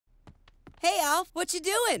Hey, Alf, what you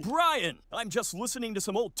doing? Brian, I'm just listening to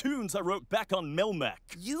some old tunes I wrote back on Melmac.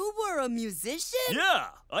 You were a musician? Yeah,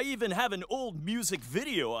 I even have an old music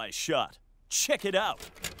video I shot. Check it out.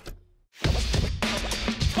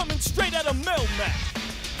 Coming straight out of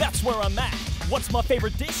Melmac. That's where I'm at. What's my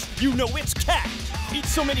favorite dish? You know it's cat. Eat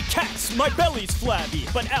so many cats, my belly's flabby.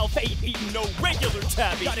 But Alf ain't eating no regular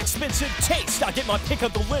tabby. Got expensive taste, I get my pick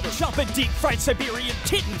of the litter. Chopping deep fried Siberian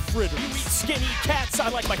kitten fritters. You eat skinny cats, I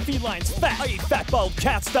like my felines fat. I eat fat bald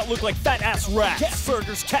cats that look like fat ass rats. Cat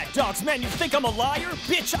burgers, cat dogs, man, you think I'm a liar?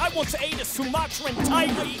 Bitch, I once ate a Sumatran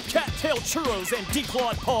tiger. I eat cat-tail churros and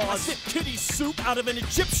declawed paws. I sip kitty soup out of an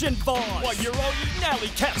Egyptian vase. While you're all eating alley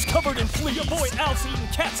cats covered in fleas. Your boy Alf's eating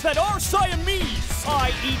cats that are Siamese.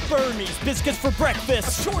 I eat Burmese, biscuits for breakfast.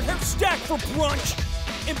 A short hair stack for brunch.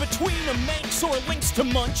 In between a Manx or a lynx to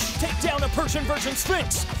munch. Take down a Persian virgin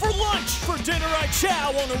sphinx for lunch. For dinner I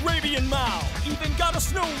chow on Arabian Mao. Even got a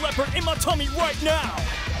snow leopard in my tummy right now.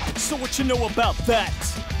 So what you know about that?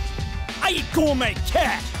 I eat gourmet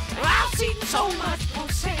cat. Alf's eating so much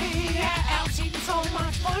pussy. Alf's eating so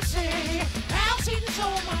much pussy. Alf's eating so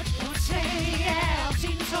much pussy. Alf's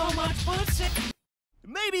eating so much pussy.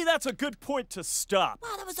 Maybe that's a good point to stop.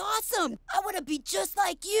 Wow, that was awesome. I want to be just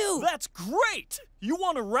like you. That's great. You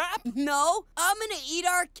want to rap? No, I'm going to eat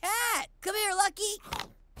our cat. Come here, Lucky.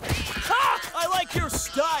 Ha! I like your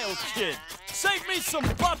style, kid. Save me some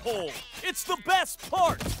butthole. It's the best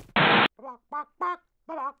part.